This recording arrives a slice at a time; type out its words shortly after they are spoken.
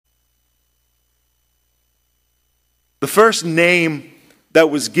The first name that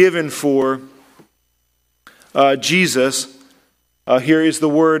was given for Jesus here is the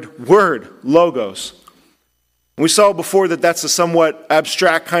word, logos. We saw before that that's a somewhat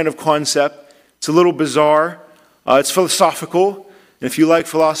abstract kind of concept. It's a little bizarre. It's philosophical. And if you like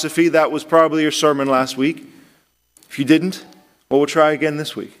philosophy, that was probably your sermon last week. If you didn't, well, we'll try again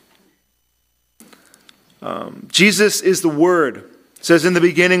this week. Jesus is the Word. It says, in the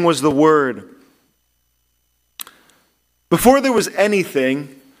beginning was the Word. Before there was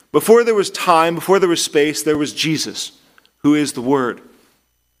anything, before there was time, before there was space, there was Jesus, who is the Word.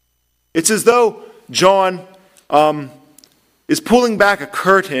 It's as though John is pulling back a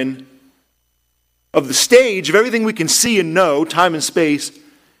curtain of the stage of everything we can see and know, time and space,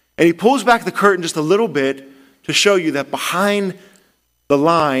 and he pulls back the curtain just a little bit to show you that behind the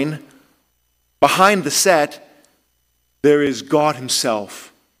line, behind the set, there is God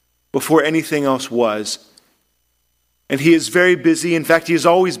himself before anything else was. And he is very busy. In fact, he is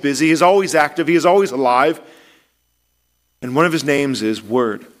always busy. He is always active. He is always alive. And one of his names is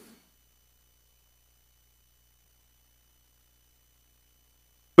Word.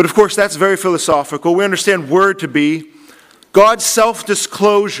 But of course, that's very philosophical. We understand Word to be God's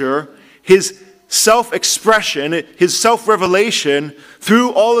self-disclosure, his self-expression, his self-revelation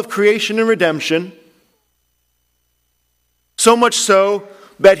through all of creation and redemption. So much so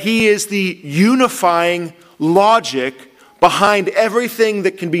that he is the unifying logic behind everything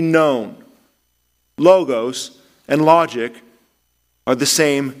that can be known. Logos and logic are the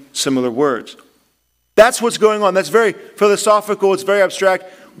same, similar words. That's what's going on. That's very philosophical. It's very abstract.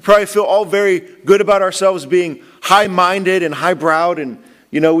 We probably feel all very good about ourselves being high-minded and high-browed, and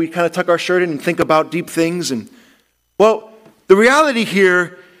we kind of tuck our shirt in and think about deep things. And well, the reality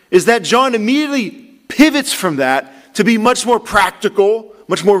here is that John immediately pivots from that to be much more practical,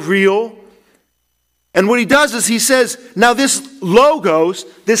 much more real. And what he does is he says, now this logos,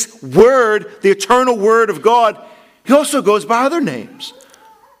 this Word, the eternal Word of God, he also goes by other names.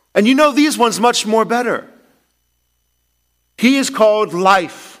 And these ones much more better. He is called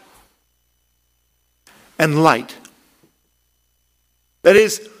life and light. That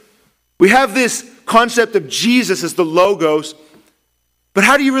is, we have this concept of Jesus as the logos, but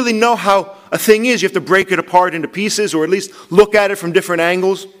how do you really know how a thing is? You have to break it apart into pieces, or at least look at it from different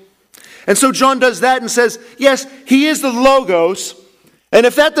angles. And so John does that and says, yes, he is the logos. And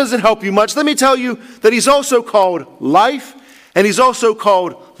if that doesn't help you much, let me tell you that he's also called life, and he's also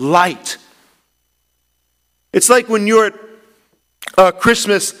called light. It's like when you're at a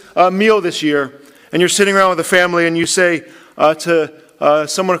Christmas meal this year, and you're sitting around with a family, and you say to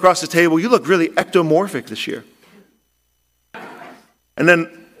someone across the table, you look really ectomorphic this year. And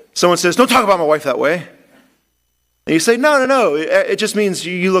then someone says, don't talk about my wife that way. And you say, no, it just means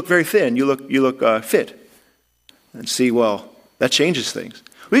you look very thin, you look fit. And see, well, that changes things.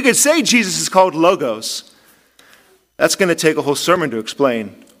 We could say Jesus is called Logos. That's going to take a whole sermon to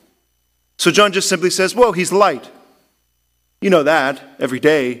explain. So John just simply says, well, he's light. You know that. Every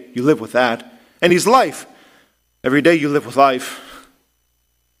day you live with that. And he's life. Every day you live with life.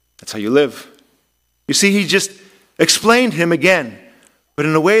 That's how you live. You see, he just explained him again, but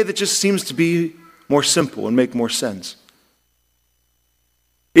in a way that just seems to be more simple and make more sense.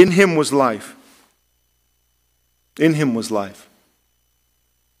 In him was life. In him was life.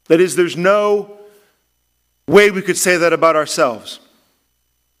 That is, there's no way we could say that about ourselves.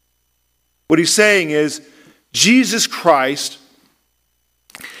 What he's saying is, Jesus Christ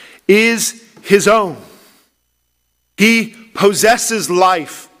is his own. He possesses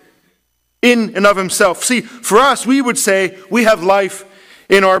life in and of himself. See, for us, we would say we have life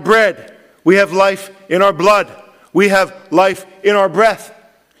in our bread. We have life in our blood. We have life in our breath.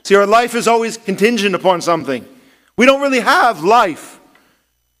 See, our life is always contingent upon something. We don't really have life.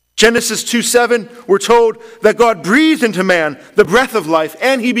 Genesis 2:7, we're told that God breathed into man the breath of life,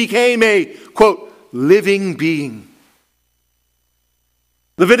 and he became a, quote, living being.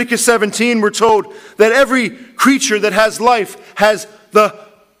 Leviticus 17, we're told that every creature that has life has the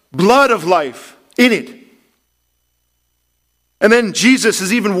blood of life in it. And then Jesus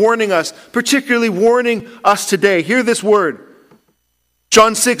is even warning us, particularly warning us today. Hear this word.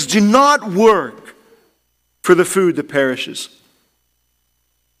 John 6, do not work for the food that perishes,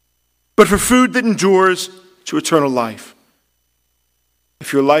 but for food that endures to eternal life.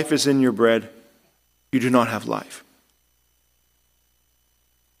 If your life is in your bread, you do not have life.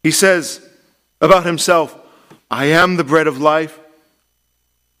 He says about himself, I am the bread of life.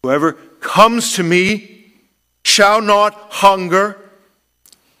 Whoever comes to me shall not hunger.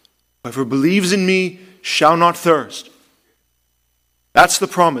 Whoever believes in me shall not thirst. That's the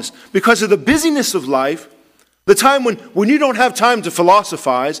promise. Because of the busyness of life, The time when you don't have time to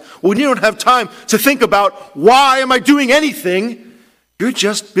philosophize, when you don't have time to think about why am I doing anything, you're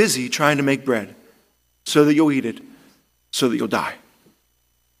just busy trying to make bread so that you'll eat it, so that you'll die.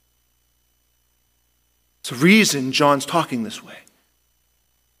 It's a reason John's talking this way.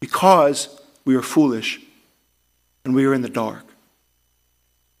 Because we are foolish and we are in the dark.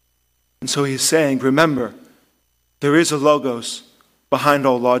 And so he's saying, remember, there is a logos behind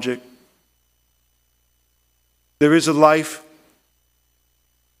all logic. There is a life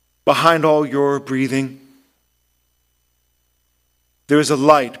behind all your breathing. There is a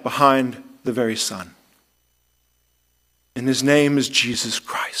light behind the very sun. And his name is Jesus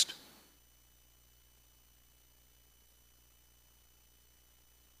Christ.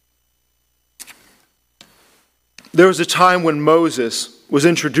 There was a time when Moses was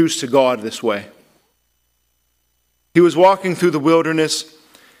introduced to God this way. He was walking through the wilderness,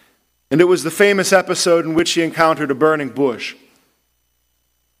 and it was the famous episode in which he encountered a burning bush.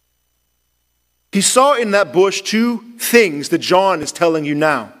 He saw in that bush two things that John is telling you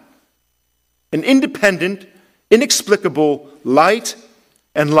now: an independent, inexplicable light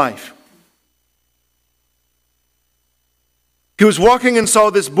and life. He was walking and saw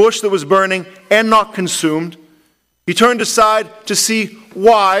this bush that was burning and not consumed. He turned aside to see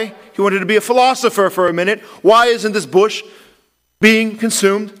why. He wanted to be a philosopher for a minute. Why isn't this bush being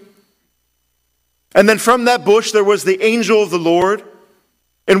consumed? And then from that bush there was the angel of the Lord,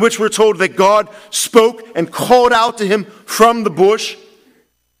 in which we're told that God spoke and called out to him from the bush,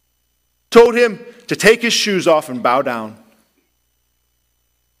 told him to take his shoes off and bow down.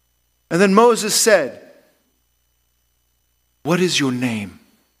 And then Moses said, "What is your name?"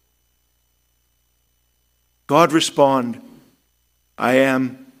 God responded, "I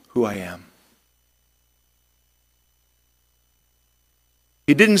am who I am."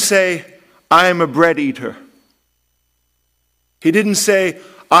 He didn't say, "I am a bread eater." He didn't say,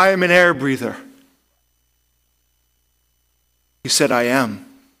 "I am an air breather." He said, "I am.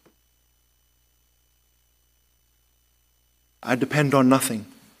 I depend on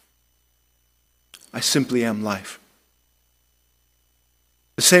nothing. I simply am life."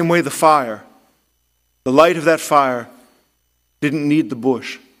 The same way the fire, the light of that fire, didn't need the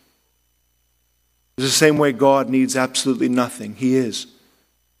bush. It's the same way God needs absolutely nothing. He is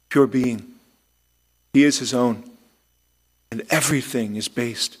pure being. He is his own. And everything is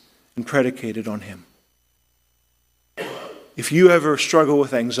based and predicated on him. If you ever struggle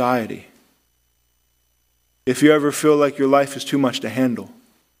with anxiety, if you ever feel like your life is too much to handle,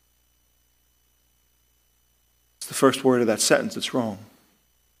 it's the first word of that sentence that's wrong.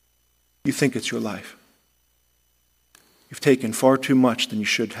 You think it's your life. You've taken far too much than you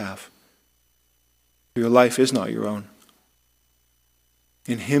should have. Your life is not your own.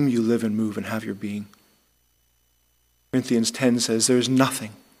 In him you live and move and have your being. Corinthians 10 says there is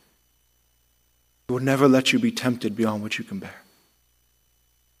nothing that will never let you be tempted beyond what you can bear.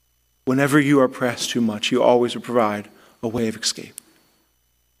 Whenever you are pressed too much, he always will provide a way of escape.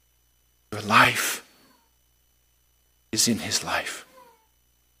 Your life is in his life.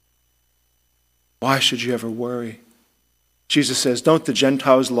 Why should you ever worry? Jesus says, "Don't the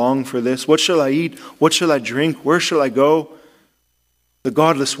Gentiles long for this? What shall I eat? What shall I drink? Where shall I go?" The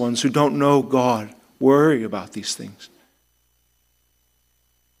godless ones who don't know God worry about these things.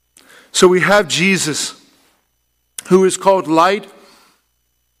 So we have Jesus, who is called light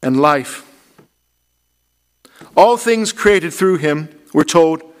and life. All things created through him, we're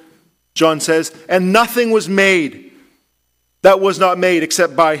told, John says, and nothing was made that was not made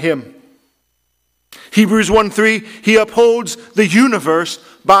except by him. Hebrews 1:3, he upholds the universe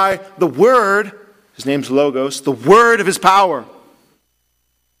by the word, his name's Logos, the word of his power.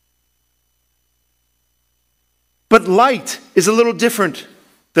 But light is a little different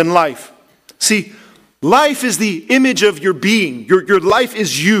than life. See, life is the image of your being. Your life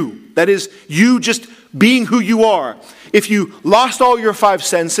is you. That is, you just being who you are. If you lost all your five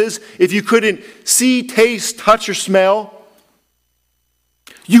senses, if you couldn't see, taste, touch, or smell,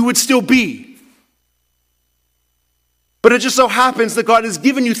 you would still be. But it just so happens that God has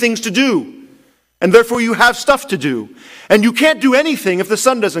given you things to do, and therefore you have stuff to do. And you can't do anything if the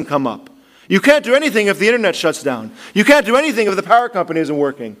sun doesn't come up. You can't do anything if the internet shuts down. You can't do anything if the power company isn't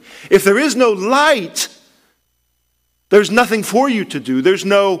working. If there is no light, there's nothing for you to do. There's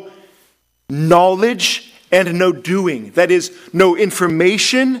no knowledge and no doing. That is, no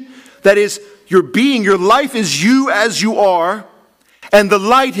information. That is, your being, your life is you as you are. And the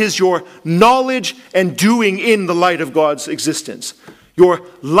light is your knowledge and doing in the light of God's existence. Your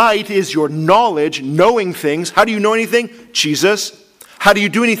light is your knowledge, knowing things. How do you know anything? Jesus. How do you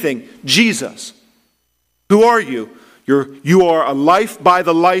do anything? Jesus. Who are you? You are a life by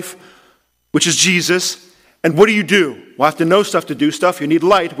the life, which is Jesus. And what do you do? Well, I have to know stuff to do stuff. You need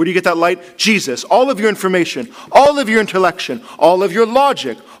light. Where do you get that light? Jesus. All of your information, all of your intellection, all of your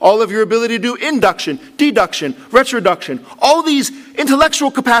logic, all of your ability to do induction, deduction, retroduction, all these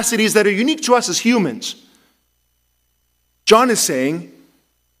intellectual capacities that are unique to us as humans. John is saying,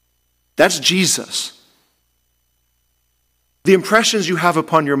 that's Jesus. The impressions you have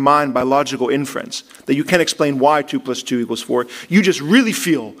upon your mind by logical inference, that you can't explain why 2 plus 2 equals 4, you just really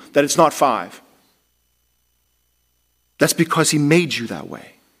feel that it's not 5. That's because he made you that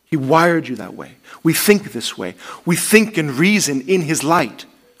way. He wired you that way. We think this way. We think and reason in his light.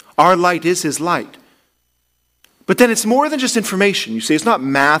 Our light is his light. But then it's more than just information. You see, it's not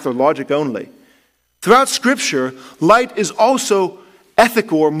math or logic only. Throughout Scripture, light is also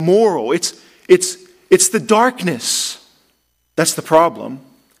ethical or moral. It's the darkness. That's the problem.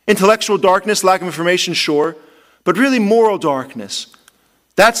 Intellectual darkness, lack of information, sure. But really moral darkness.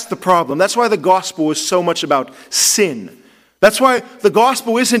 That's the problem. That's why the gospel is so much about sin. That's why the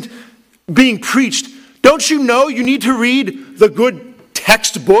gospel isn't being preached. Don't you know you need to read the good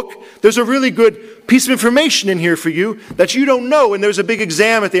textbook? There's a really good piece of information in here for you that you don't know, and there's a big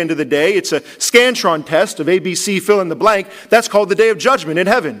exam at the end of the day. It's a Scantron test of ABC, fill in the blank. That's called the day of judgment in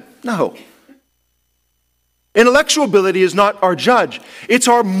heaven. No. Intellectual ability is not our judge. It's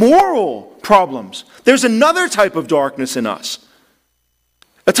our moral problems. There's another type of darkness in us.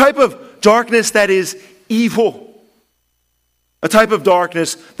 A type of darkness that is evil. A type of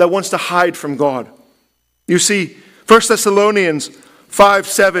darkness that wants to hide from God. You see, 1 Thessalonians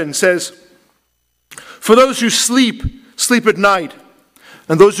 5:7 says, "For those who sleep, sleep at night,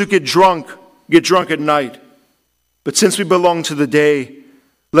 and those who get drunk at night. But since we belong to the day,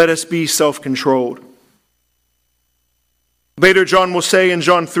 let us be self-controlled." Later, John will say in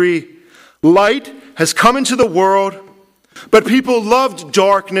John 3, "Light has come into the world, but people loved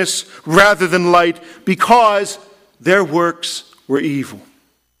darkness rather than light because their works were evil."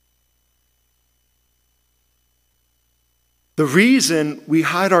 The reason we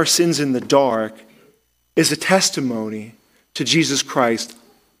hide our sins in the dark is a testimony to Jesus Christ,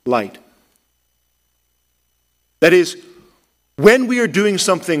 light. That is, when we are doing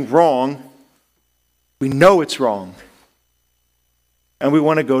something wrong, we know it's wrong, and we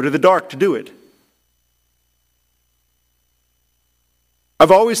want to go to the dark to do it. I've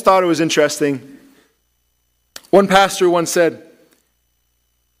always thought it was interesting. One pastor once said,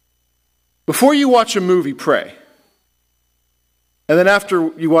 "Before you watch a movie, pray. And then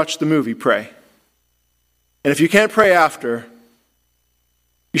after you watch the movie, pray. And if you can't pray after,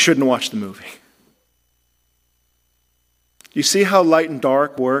 you shouldn't watch the movie." You see how light and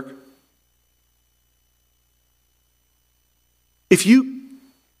dark work? If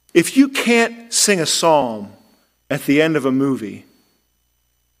you can't sing a psalm at the end of a movie,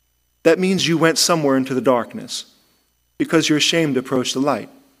 that means you went somewhere into the darkness because you're ashamed to approach the light.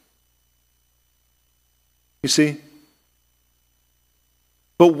 You see?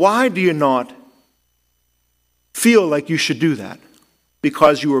 But why do you not feel like you should do that?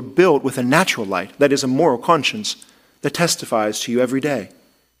 Because you were built with a natural light, that is a moral conscience, that testifies to you every day.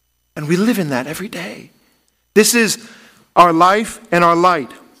 And we live in that every day. This is our life and our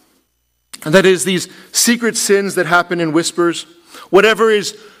light. And that is these secret sins that happen in whispers. Whatever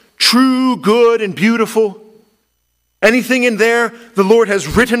is true, good, and beautiful. Anything in there, the Lord has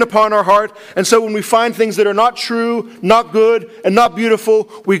written upon our heart. And so when we find things that are not true, not good, and not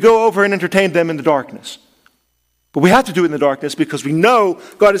beautiful, we go over and entertain them in the darkness. But we have to do it in the darkness because we know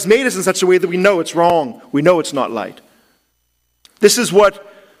God has made us in such a way that we know it's wrong. We know it's not light. This is what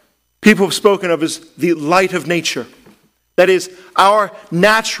people have spoken of as the light of nature. That is, our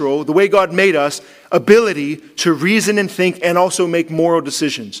natural, the way God made us, ability to reason and think and also make moral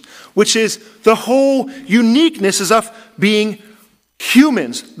decisions, which is the whole uniqueness is of being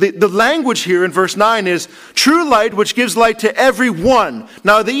humans. The language here in verse 9 is true light, which gives light to everyone.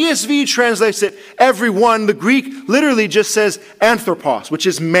 Now, the ESV translates it everyone. The Greek literally just says anthropos, which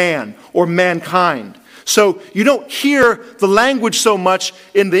is man or mankind. So you don't hear the language so much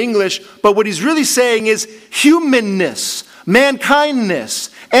in the English, but what he's really saying is humanness, mankindness,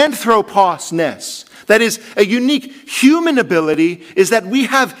 anthroposness. That is, a unique human ability is that we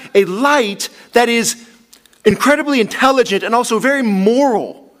have a light that is incredibly intelligent and also very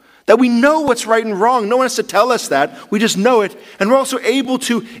moral. That we know what's right and wrong. No one has to tell us that. We just know it. And we're also able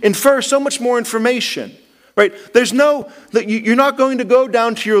to infer so much more information. Right? You're not going to go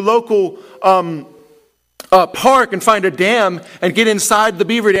down to your local park and find a dam and get inside the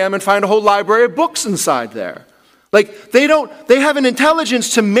beaver dam and find a whole library of books inside there. Like, they have an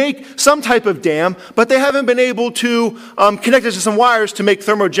intelligence to make some type of dam, but they haven't been able to connect it to some wires to make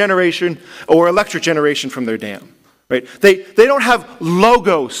thermogeneration or electric generation from their dam. Right? They don't have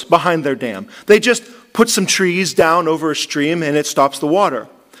logos behind their dam. They just put some trees down over a stream and it stops the water.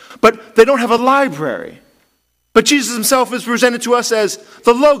 But they don't have a library. But Jesus himself is presented to us as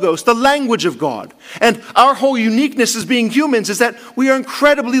the logos, the language of God. And our whole uniqueness as being humans is that we are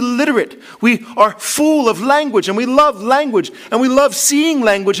incredibly literate. We are full of language, and we love language, and we love seeing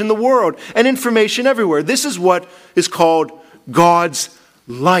language in the world and information everywhere. This is what is called God's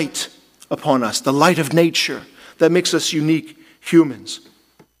light upon us, the light of nature that makes us unique humans.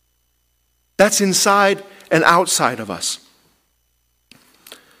 That's inside and outside of us.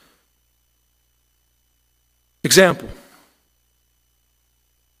 Example.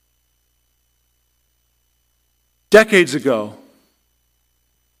 Decades ago,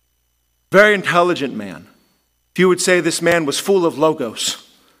 very intelligent man. If you would say this man was full of logos,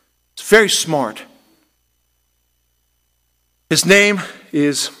 he's very smart. His name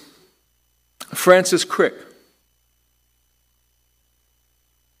is Francis Crick.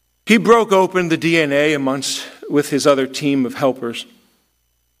 He broke open the DNA with his other team of helpers.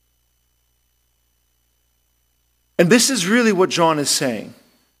 And this is really what John is saying.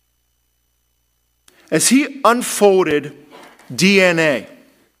 As he unfolded DNA,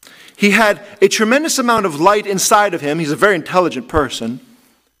 he had a tremendous amount of light inside of him. He's a very intelligent person.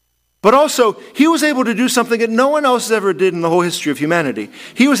 But also, he was able to do something that no one else ever did in the whole history of humanity.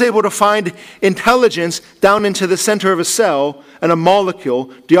 He was able to find intelligence down into the center of a cell and a molecule,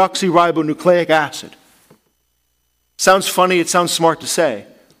 deoxyribonucleic acid. Sounds funny, it sounds smart to say.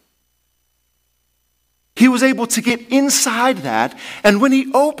 He was able to get inside that, and when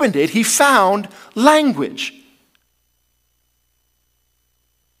he opened it, he found language.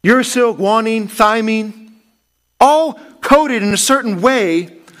 Uracil, guanine, thymine, all coded in a certain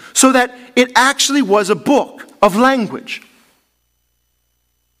way so that it actually was a book of language.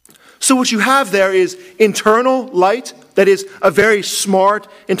 So what you have there is internal light, that is a very smart,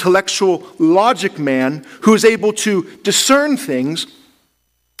 intellectual, logic man who is able to discern things,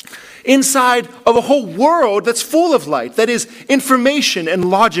 inside of a whole world that's full of light, that is information and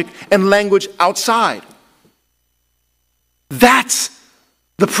logic and language outside. That's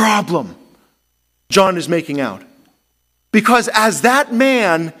the problem John is making out. Because as that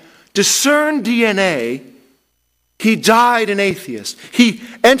man discerned DNA, he died an atheist. He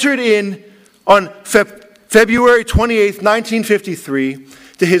entered in on February 28th, 1953,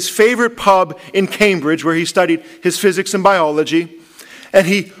 to his favorite pub in Cambridge, where he studied his physics and biology, and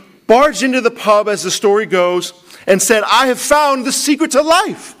he barged into the pub, as the story goes, and said, "I have found the secret to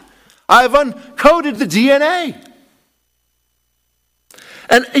life. I have uncoded the DNA."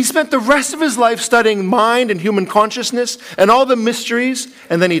 And he spent the rest of his life studying mind and human consciousness and all the mysteries,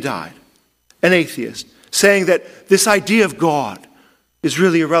 and then he died, an atheist, saying that this idea of God is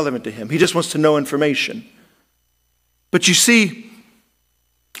really irrelevant to him. He just wants to know information. But you see,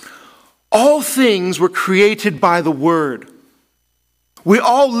 all things were created by the Word. We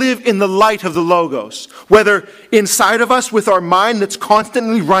all live in the light of the Logos, whether inside of us with our mind that's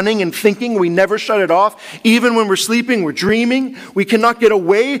constantly running and thinking, we never shut it off. Even when we're sleeping, we're dreaming. We cannot get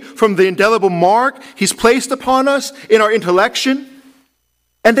away from the indelible mark He's placed upon us in our intellection.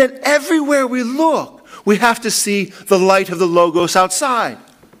 And then everywhere we look, we have to see the light of the Logos outside.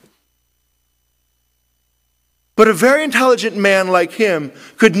 But a very intelligent man like him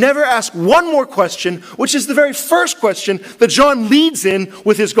could never ask one more question, which is the very first question that John leads in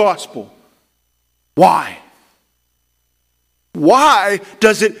with his gospel. Why? Why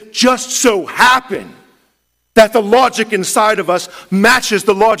does it just so happen that the logic inside of us matches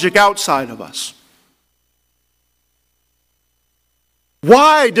the logic outside of us?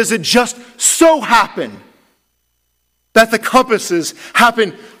 Why does it just so happen that the compasses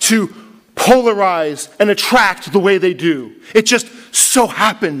happen to polarize and attract the way they do? It just so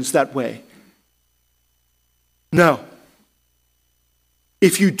happens that way. No.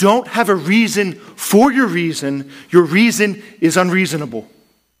 If you don't have a reason for your reason is unreasonable.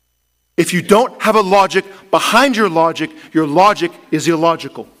 If you don't have a logic behind your logic is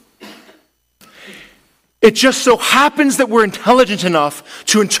illogical. It just so happens that we're intelligent enough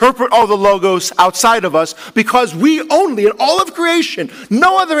to interpret all the Logos outside of us because we only, in all of creation,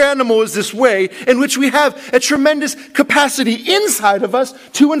 no other animal is this way, in which we have a tremendous capacity inside of us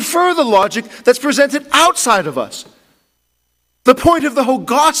to infer the logic that's presented outside of us. The point of the whole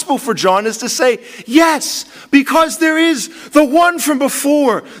gospel for John is to say, yes, because there is the one from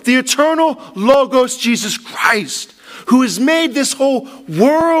before, the eternal Logos, Jesus Christ, who has made this whole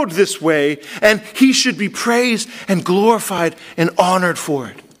world this way, and he should be praised and glorified and honored for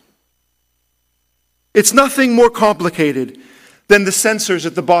it. It's nothing more complicated than the sensors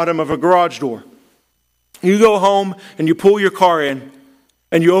at the bottom of a garage door. You go home and you pull your car in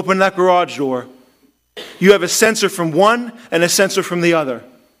and you open that garage door. You have a sensor from one and a sensor from the other.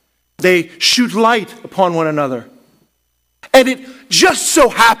 They shoot light upon one another. And it just so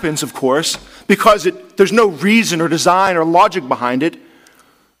happens, of course, because there's no reason or design or logic behind it,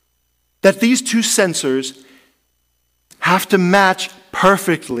 that these two sensors have to match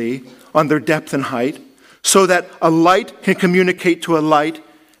perfectly on their depth and height so that a light can communicate to a light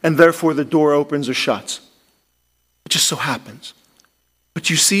and therefore the door opens or shuts. It just so happens. But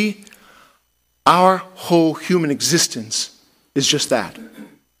you see, our whole human existence is just that.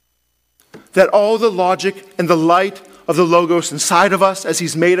 That all the logic and the light of the Logos inside of us, as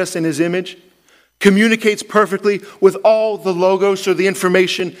he's made us in his image, communicates perfectly with all the Logos or the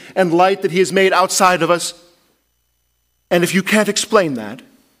information and light that he has made outside of us. And if you can't explain that,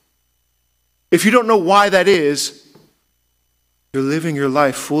 if you don't know why that is, you're living your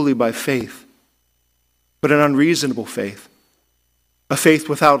life fully by faith, but an unreasonable faith. A faith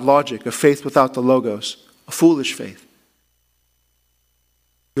without logic, a faith without the Logos, a foolish faith.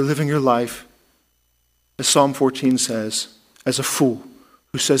 You're living your life, as Psalm 14 says, as a fool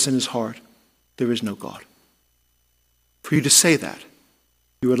who says in his heart, there is no God. For you to say that,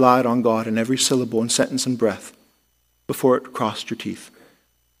 you relied on God in every syllable and sentence and breath before it crossed your teeth.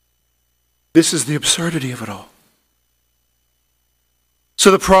 This is the absurdity of it all.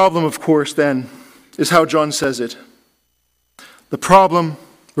 So the problem, of course, then, is how John says it. The problem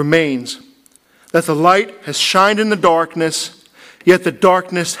remains that the light has shined in the darkness, yet the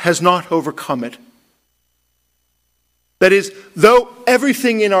darkness has not overcome it. That is, though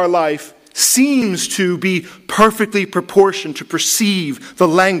everything in our life seems to be perfectly proportioned to perceive the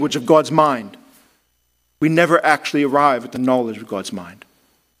language of God's mind, we never actually arrive at the knowledge of God's mind.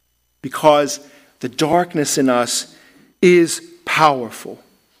 Because the darkness in us is powerful.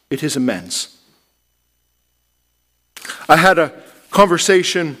 It is immense. I had a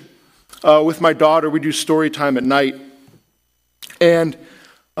conversation with my daughter. We do story time at night. And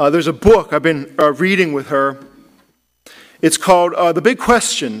there's a book I've been reading with her. It's called The Big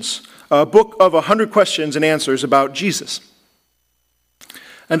Questions, a book of 100 questions and answers about Jesus.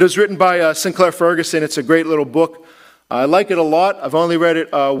 And it was written by Sinclair Ferguson. It's a great little book. I like it a lot. I've only read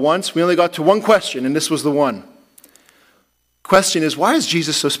it once. We only got to one question, and this was the one. Question is, why is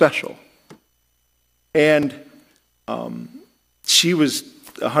Jesus so special? And she was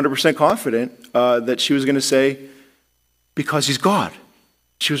 100% confident that she was going to say, because he's God.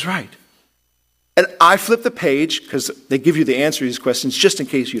 She was right. And I flipped the page, because they give you the answer to these questions, just in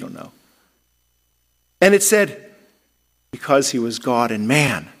case you don't know. And it said, because he was God and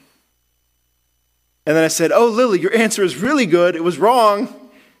man. And then I said, oh, Lily, your answer is really good. It was wrong.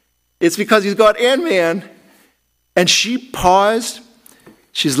 It's because he's God and man. And she paused.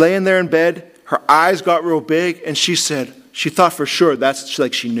 She's laying there in bed. Her eyes got real big. And she said, she thought for sure that's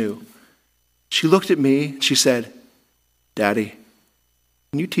like she knew. She looked at me. She said, Daddy,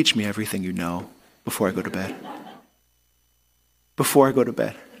 can you teach me everything you know before I go to bed? Before I go to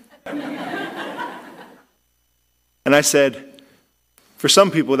bed. And I said, for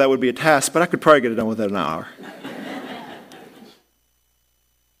some people that would be a task, but I could probably get it done within an hour.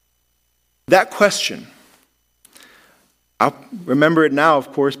 That question, I'll remember it now,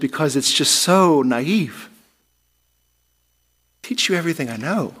 of course, because it's just so naive. Teach you everything I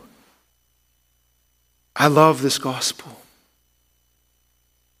know. I love this gospel.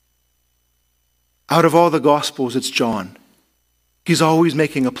 Out of all the gospels, it's John. He's always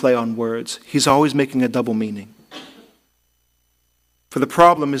making a play on words. He's always making a double meaning. For the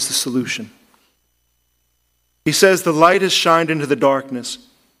problem is the solution. He says the light has shined into the darkness,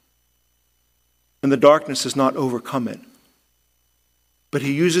 and the darkness has not overcome it. But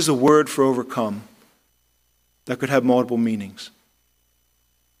he uses a word for overcome that could have multiple meanings.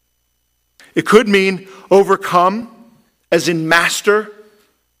 It could mean overcome, as in master,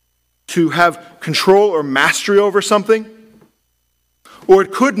 to have control or mastery over something. Or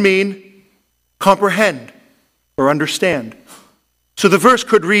it could mean comprehend or understand. So the verse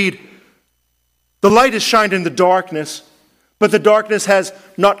could read, the light has shined in the darkness, but the darkness has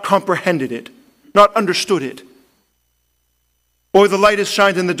not comprehended it, not understood it. Or the light has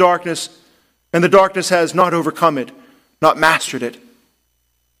shined in the darkness, and the darkness has not overcome it, not mastered it.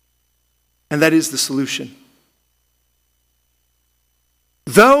 And that is the solution.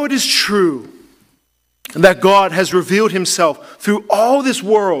 Though it is true that God has revealed himself through all this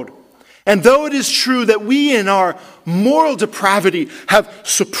world And though it is true that we in our moral depravity have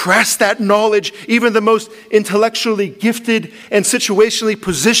suppressed that knowledge, even the most intellectually gifted and situationally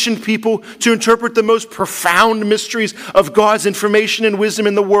positioned people to interpret the most profound mysteries of God's information and wisdom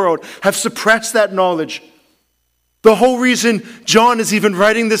in the world have suppressed that knowledge. The whole reason John is even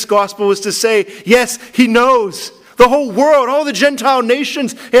writing this gospel is to say, yes, he knows. The whole world, all the Gentile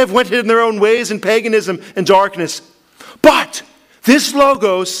nations have went in their own ways in paganism and darkness. But this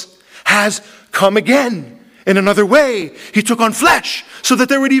Logos has come again in another way. He took on flesh so that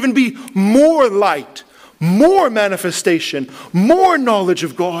there would even be more light, more manifestation, more knowledge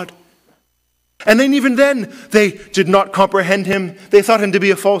of God. And then even then, they did not comprehend him. They thought him to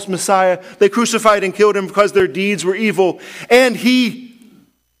be a false Messiah. They crucified and killed him because their deeds were evil. And he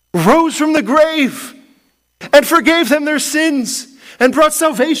rose from the grave and forgave them their sins and brought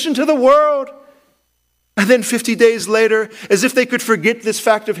salvation to the world. And then 50 days later, as if they could forget this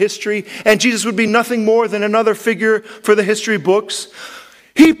fact of history, and Jesus would be nothing more than another figure for the history books,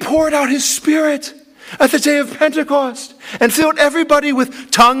 he poured out his Spirit at the day of Pentecost and filled everybody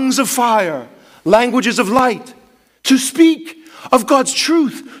with tongues of fire, languages of light, to speak of God's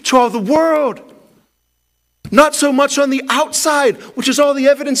truth to all the world. Not so much on the outside, which is all the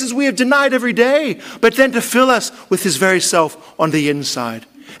evidences we have denied every day, but then to fill us with his very self on the inside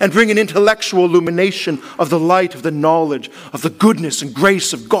and bring an intellectual illumination of the light, of the knowledge, of the goodness and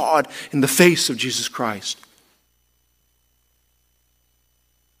grace of God in the face of Jesus Christ.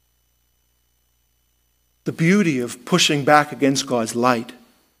 The beauty of pushing back against God's light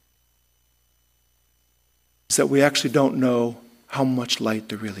is that we actually don't know how much light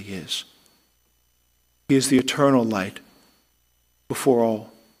there really is. He is the eternal light before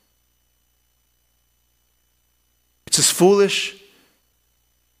all. It's as foolish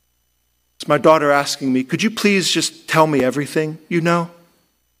as my daughter asking me, could you please just tell me everything you know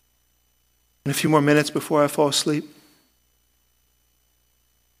in a few more minutes before I fall asleep?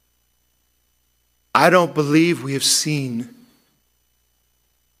 I don't believe we have seen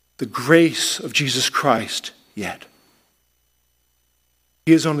the grace of Jesus Christ yet.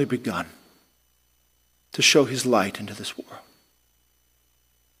 He has only begun to show his light into this world.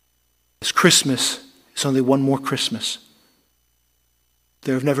 This Christmas is only one more Christmas.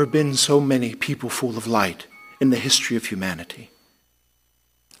 There have never been so many people full of light in the history of humanity.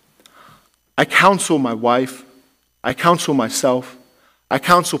 I counsel my wife, I counsel myself, I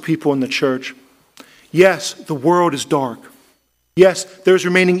counsel people in the church. Yes, the world is dark. Yes, there's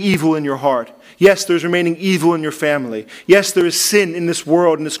remaining evil in your heart. Yes, there's remaining evil in your family. Yes, there is sin in this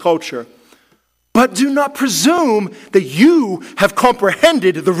world, in this culture. But do not presume that you have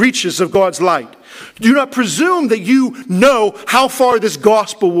comprehended the reaches of God's light. Do not presume that you know how far this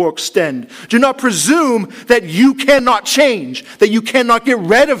gospel will extend. Do not presume that you cannot change, that you cannot get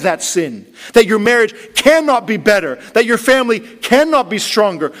rid of that sin, that your marriage cannot be better, that your family cannot be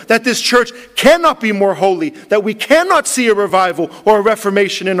stronger, that this church cannot be more holy, that we cannot see a revival or a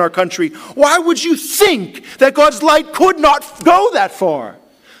reformation in our country. Why would you think that God's light could not go that far?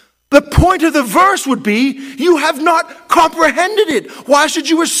 The point of the verse would be, you have not comprehended it. Why should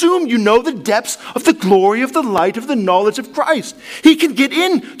you assume you know the depths of the glory of the light of the knowledge of Christ? He can get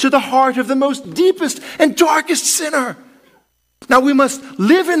into the heart of the most deepest and darkest sinner. Now we must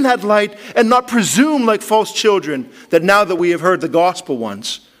live in that light and not presume like false children that now that we have heard the gospel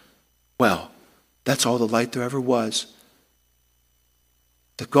once, well, that's all the light there ever was.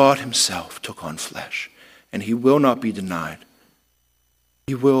 That God himself took on flesh, and he will not be denied.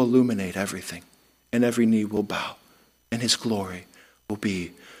 He will illuminate everything, and every knee will bow, and his glory will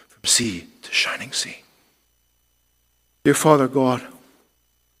be from sea to shining sea. Dear Father God,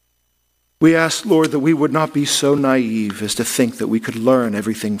 we ask, Lord, that we would not be so naive as to think that we could learn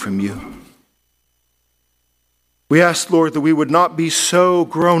everything from you. We ask, Lord, that we would not be so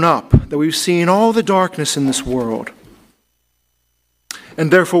grown up that we've seen all the darkness in this world. And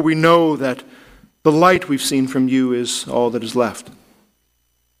therefore we know that the light we've seen from you is all that is left.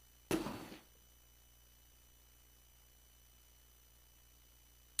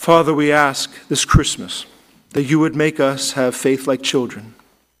 Father, we ask this Christmas that you would make us have faith like children,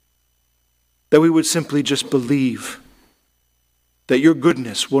 that we would simply just believe that your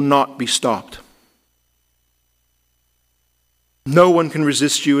goodness will not be stopped. No one can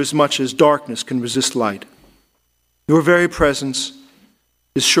resist you as much as darkness can resist light. Your very presence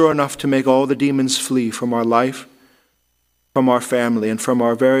is sure enough to make all the demons flee from our life, from our family, and from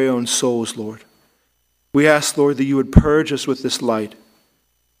our very own souls, Lord. We ask, Lord, that you would purge us with this light.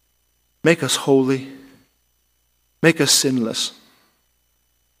 Make us holy. Make us sinless.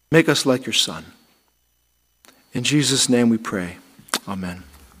 Make us like your Son. In Jesus' name we pray. Amen.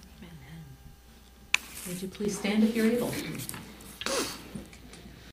 Amen. Would you please stand if you're able?